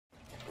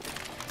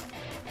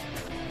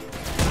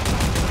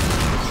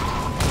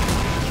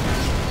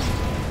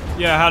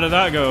Yeah, how did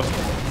that go?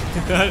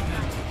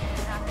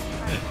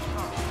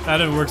 That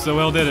didn't work so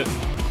well, did it?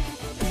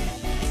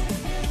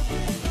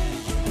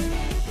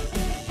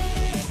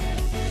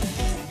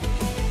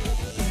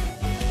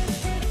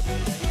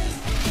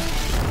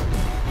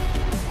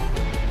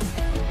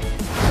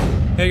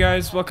 Hey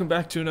guys, welcome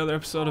back to another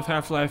episode of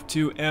Half-Life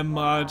 2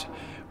 MMod.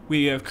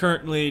 We have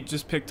currently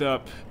just picked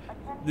up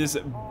this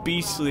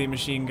beastly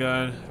machine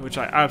gun, which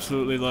I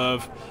absolutely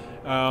love.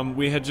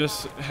 We had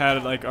just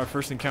had like our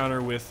first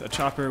encounter with a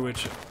chopper,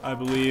 which I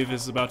believe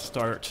is about to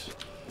start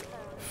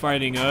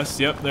fighting us.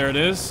 Yep, there it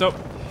is. So,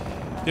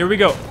 here we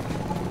go.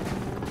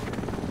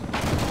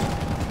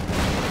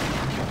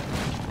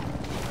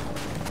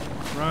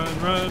 Run,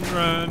 run,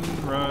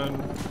 run,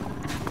 run.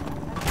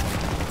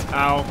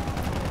 Ow.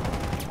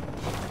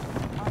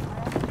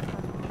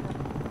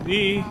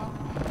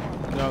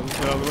 No, let's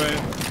get out of the way.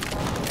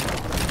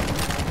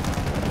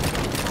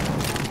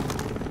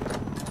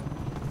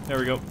 There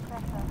we go.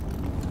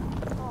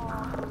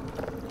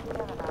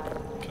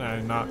 Can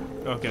I not?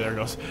 Okay, there it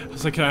goes. I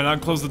was like, can I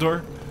not close the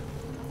door?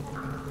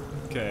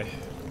 Okay.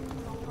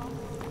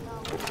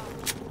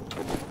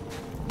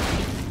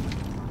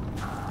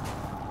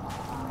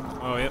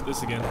 Oh, yep,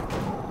 this again.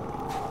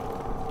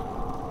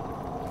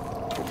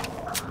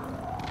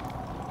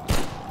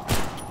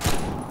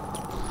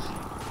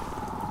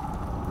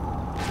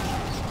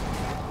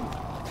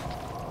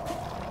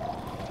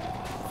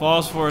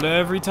 Falls for it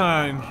every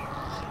time.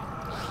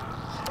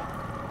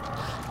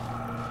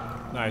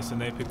 Nice,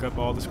 and they pick up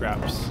all the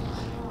scraps.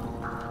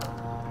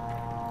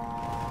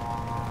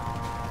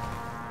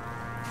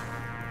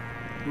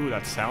 Ooh,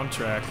 that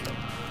soundtrack.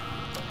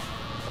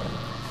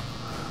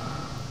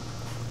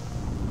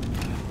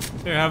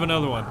 Here, have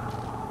another one.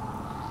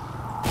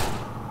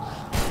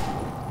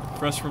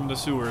 Fresh from the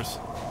sewers.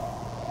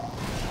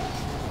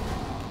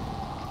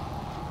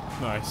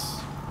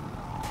 Nice.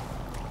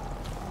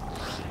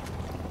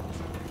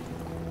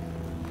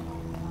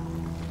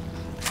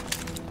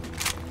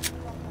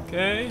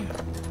 Okay.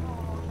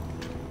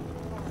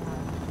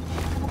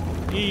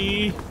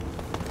 E.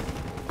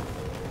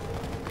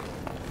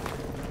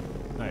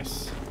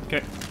 Nice.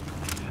 Okay.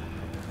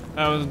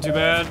 That wasn't too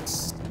bad.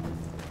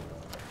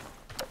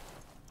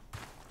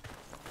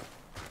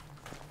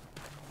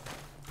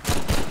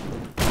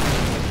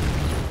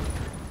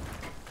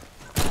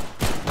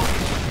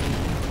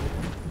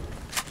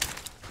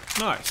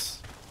 Nice.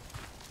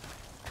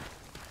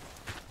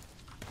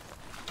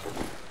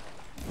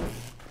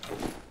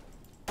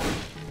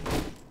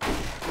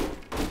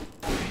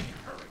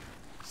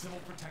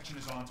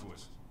 Is onto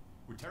us.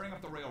 We're tearing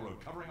up the railroad,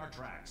 covering our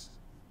tracks.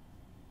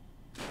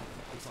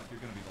 Looks like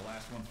you're gonna be the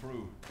last one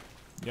through.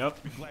 Yep.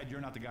 I'm glad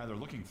you're not the guy they're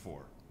looking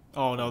for.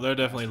 Oh no, they're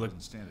definitely looking.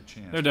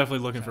 They're definitely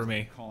looking for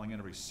me. Calling in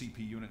every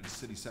CP unit in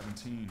City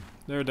 17.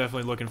 They're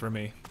definitely looking for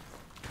me.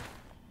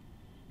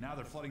 Now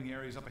they're flooding the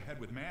areas up ahead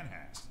with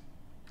manhats.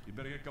 You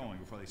better get going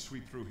before they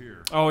sweep through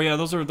here. Oh yeah,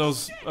 those are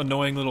those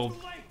annoying little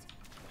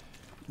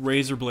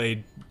razor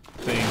blade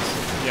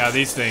things. Yeah,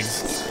 these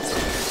things.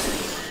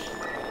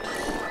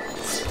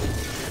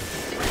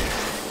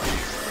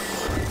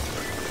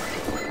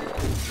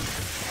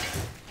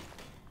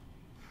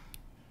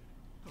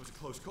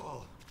 Close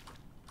call.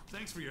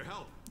 Thanks for your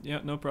help. Yeah,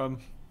 no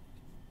problem.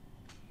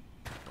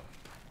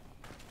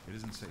 It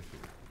isn't safe here.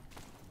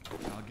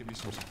 I'll give you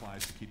some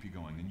supplies to keep you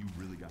going, and you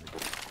really gotta go.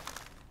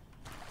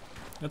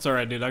 That's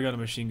alright, dude. I got a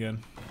machine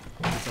gun.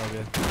 It's all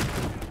good.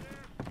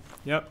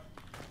 Yep.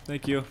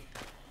 Thank you.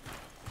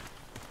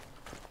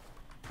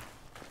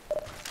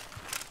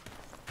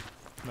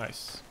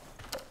 Nice.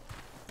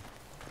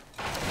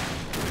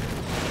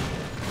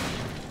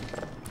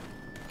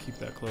 Keep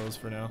that closed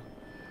for now.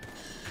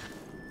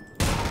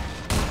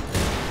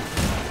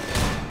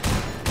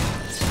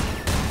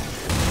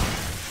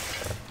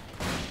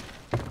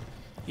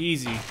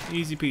 Easy.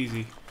 Easy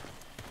peasy.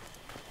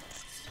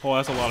 Oh,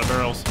 that's a lot of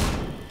barrels.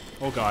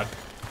 Oh god.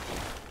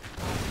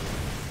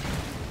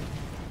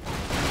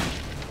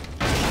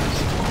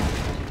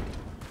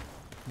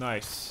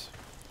 Nice.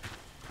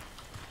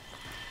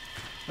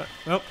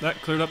 Oh,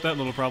 that cleared up that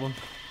little problem.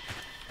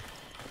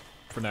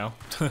 For now.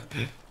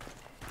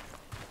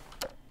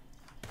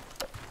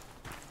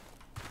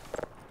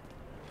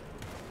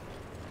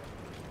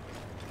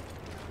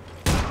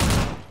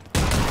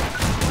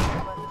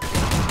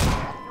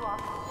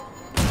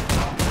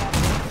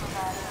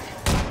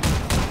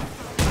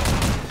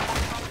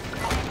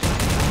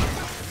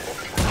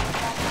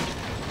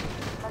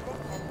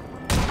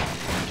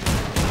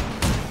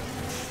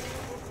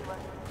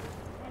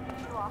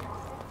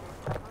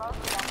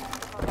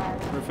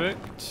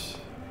 Perfect.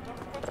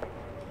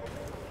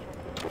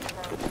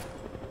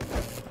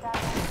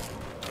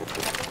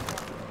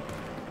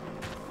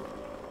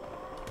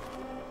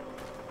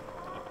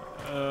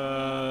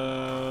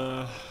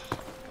 I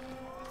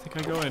think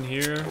I go in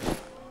here.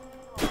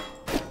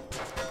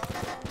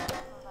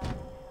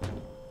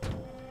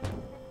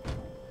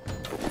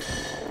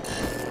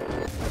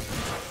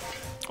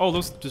 Oh,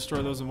 those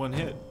destroy those in one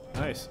hit.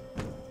 Nice.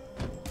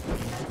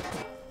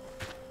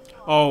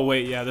 Oh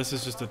wait, yeah, this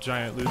is just a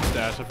giant loot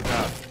stash. I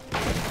forgot.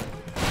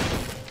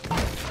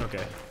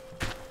 Okay.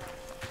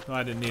 Well,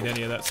 I didn't need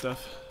any of that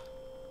stuff.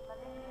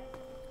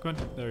 Come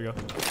on, there we go.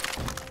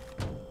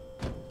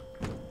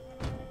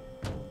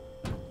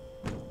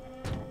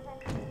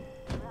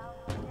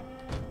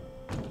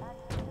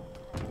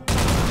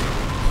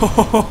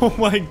 Oh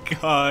my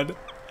god.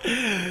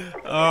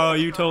 Oh,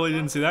 you totally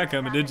didn't see that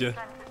coming, did you?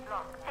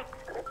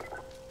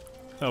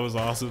 That was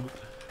awesome.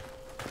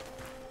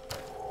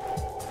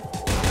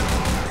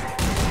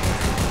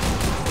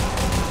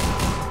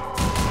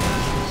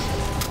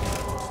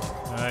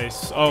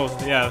 Nice. Oh,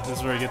 yeah, this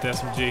is where you get the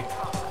SMG.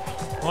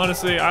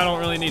 Honestly, I don't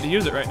really need to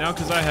use it right now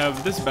because I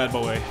have this bad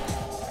boy.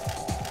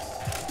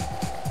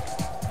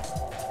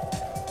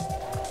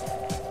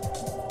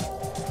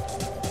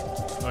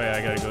 Oh yeah,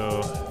 I gotta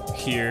go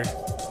here.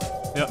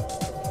 Yep.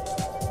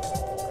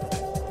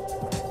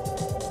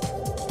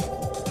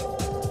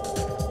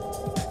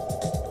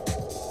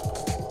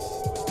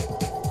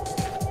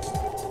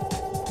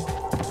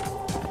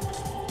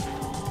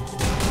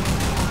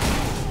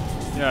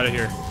 Get out of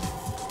here.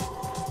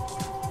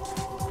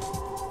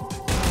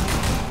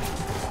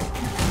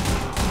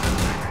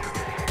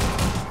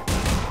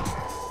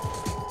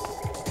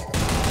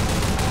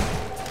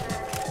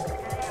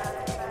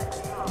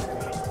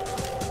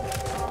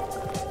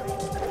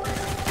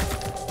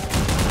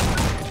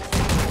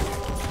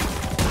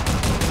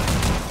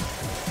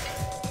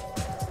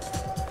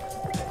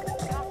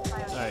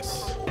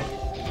 Nice.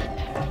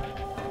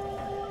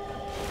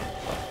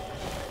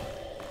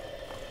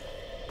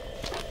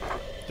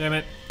 Damn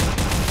it.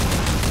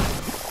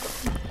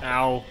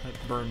 Ow,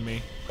 that burned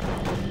me.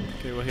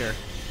 Okay, well here.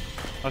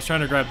 I was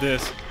trying to grab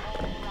this.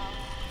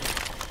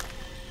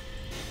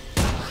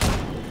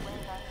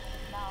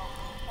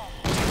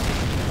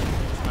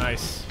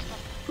 Nice.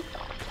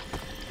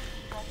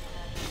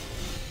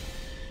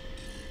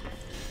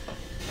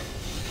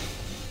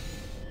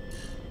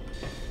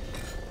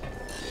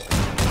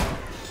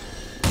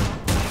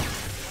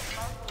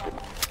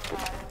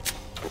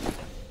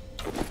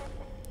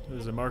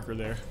 There's a marker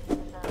there.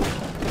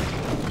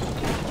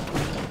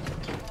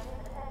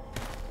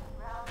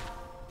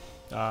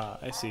 Ah,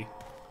 I see.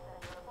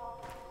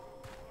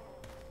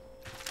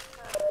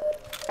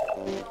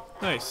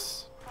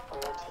 Nice.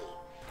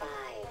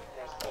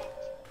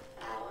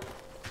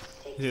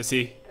 Yeah,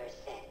 see?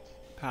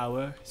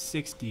 Power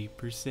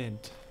 60%.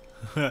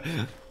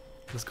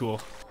 That's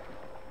cool.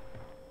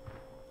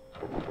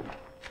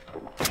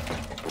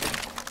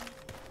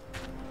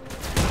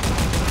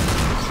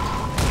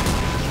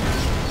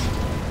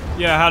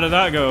 Yeah, how did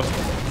that go?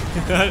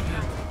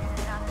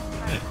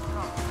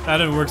 That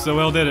didn't work so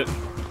well, did it?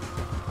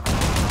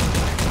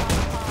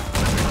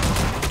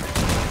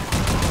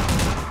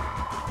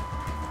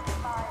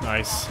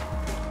 Nice.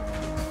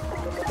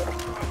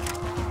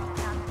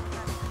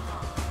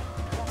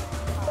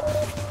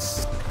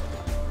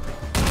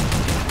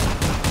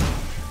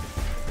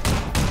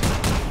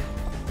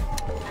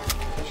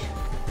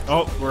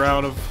 Oh, we're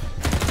out of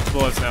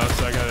bullets now,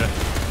 so I gotta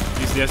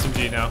use the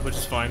SMG now, which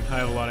is fine. I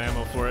have a lot of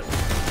ammo for it.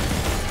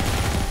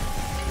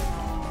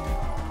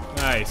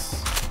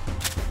 Nice.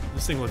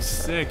 This thing looks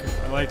sick.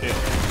 I like it.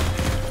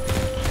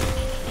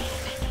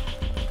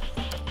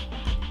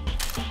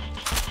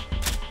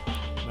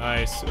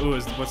 Nice. Ooh,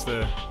 what's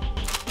the...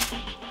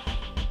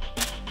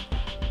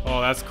 Oh,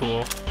 that's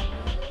cool.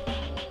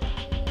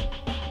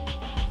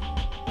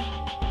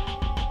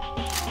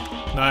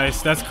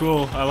 Nice, that's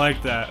cool. I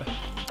like that.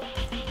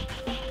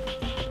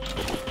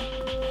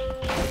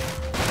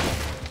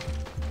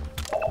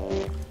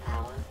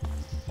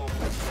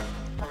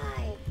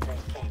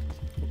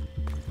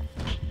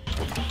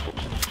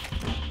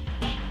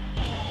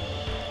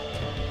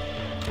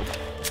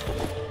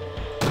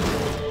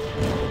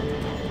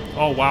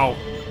 Oh, wow.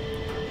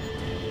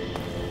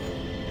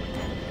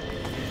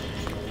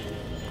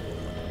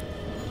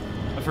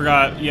 I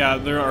forgot, yeah,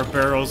 there are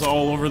barrels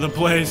all over the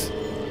place.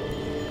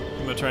 I'm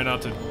gonna try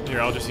not to...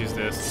 Here, I'll just use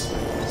this.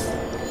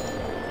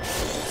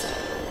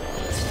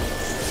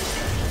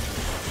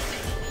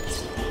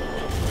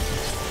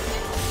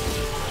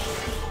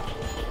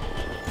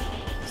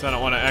 So I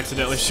don't want to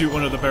accidentally shoot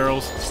one of the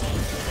barrels.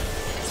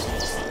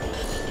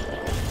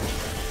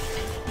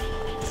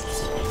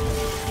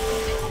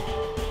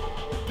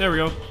 There we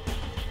go.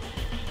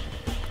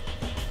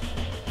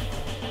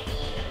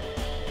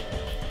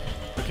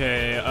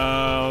 Okay,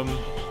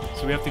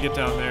 so we have to get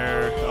down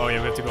there. Oh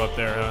yeah, we have to go up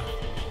there, huh?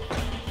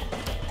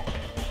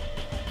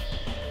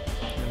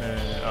 And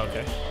then,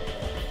 okay.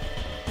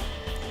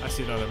 I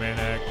see another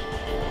maniac.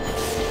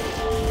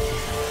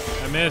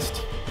 I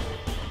missed.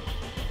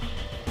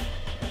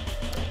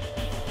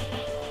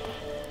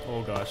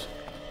 Oh gosh.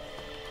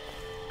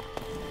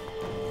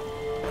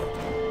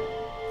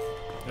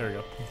 There we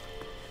go.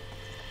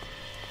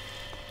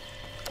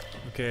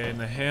 Okay, and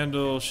the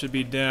handle should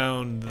be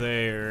down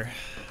there.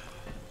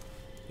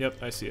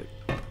 Yep, I see it.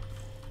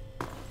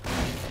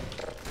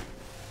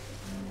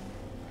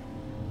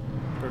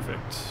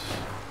 Perfect.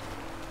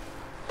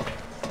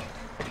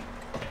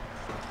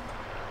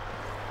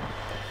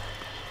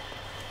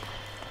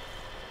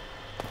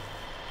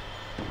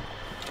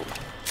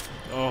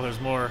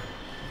 more.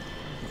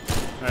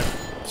 Alright,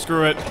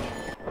 screw it.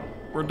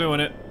 We're doing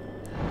it.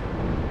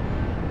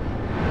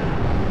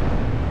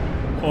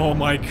 Oh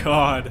my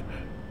god.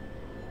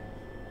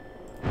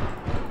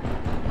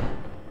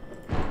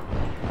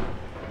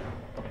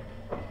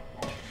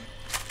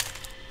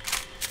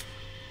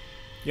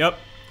 Yep,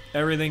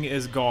 everything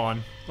is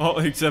gone. Oh,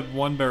 except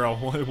one barrel.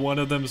 One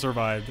of them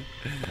survived.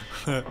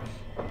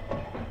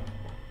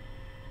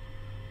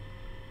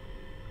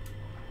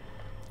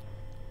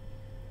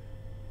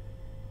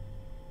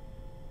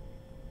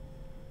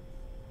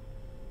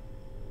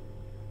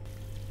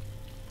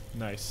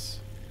 Nice.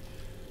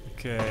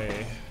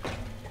 Okay.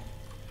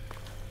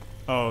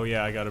 Oh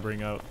yeah, I gotta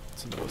bring out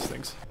some of those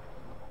things.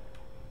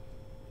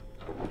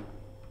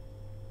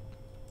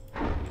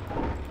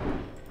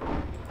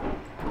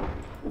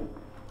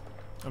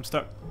 I'm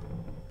stuck.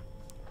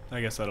 I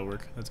guess that'll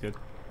work. That's good.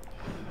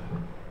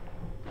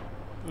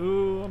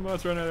 Ooh, I'm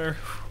about to run out of there.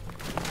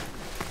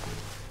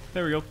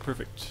 There we go.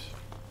 Perfect.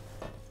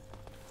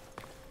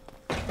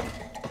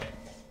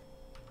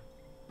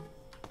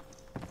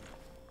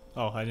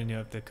 Oh, I didn't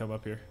have to come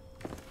up here.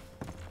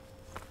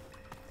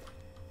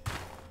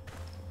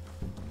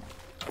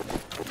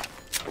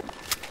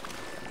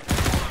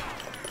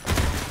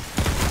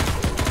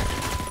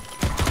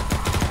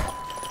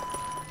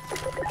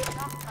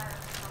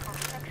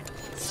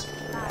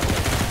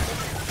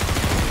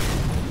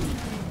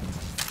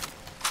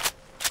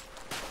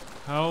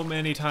 How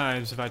many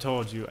times have I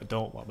told you I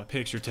don't want my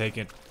picture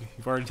taken?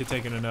 You've already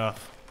taken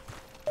enough.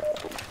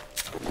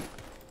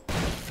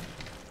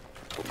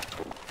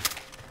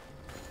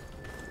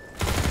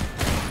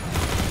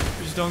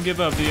 Just don't give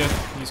up, do you? You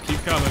just keep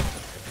coming.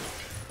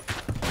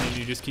 And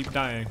you just keep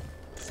dying.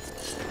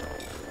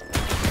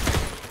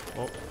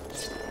 Oh.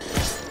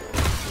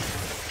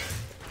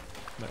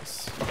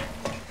 Nice.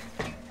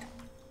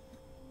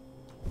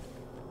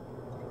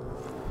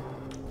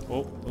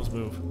 Oh, those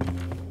move.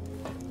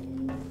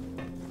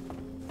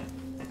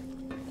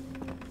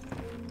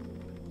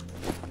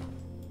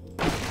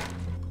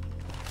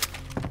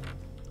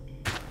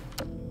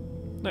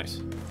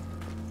 Nice.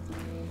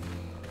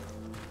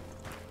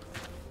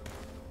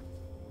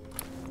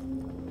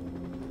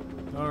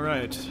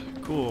 Alright,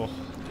 cool.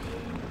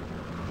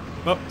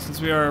 Well, since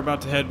we are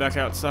about to head back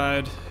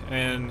outside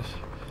and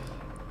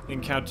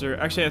encounter...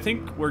 Actually, I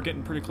think we're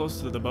getting pretty close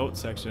to the boat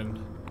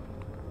section.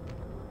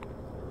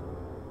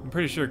 I'm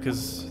pretty sure,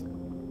 because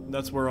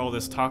that's where all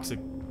this toxic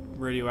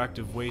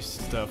radioactive waste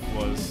stuff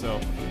was, so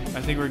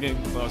I think we're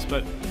getting close.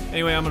 But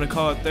anyway, I'm going to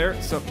call it there.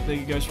 So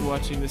thank you guys for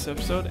watching this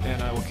episode,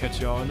 and I will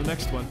catch you all in the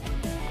next one.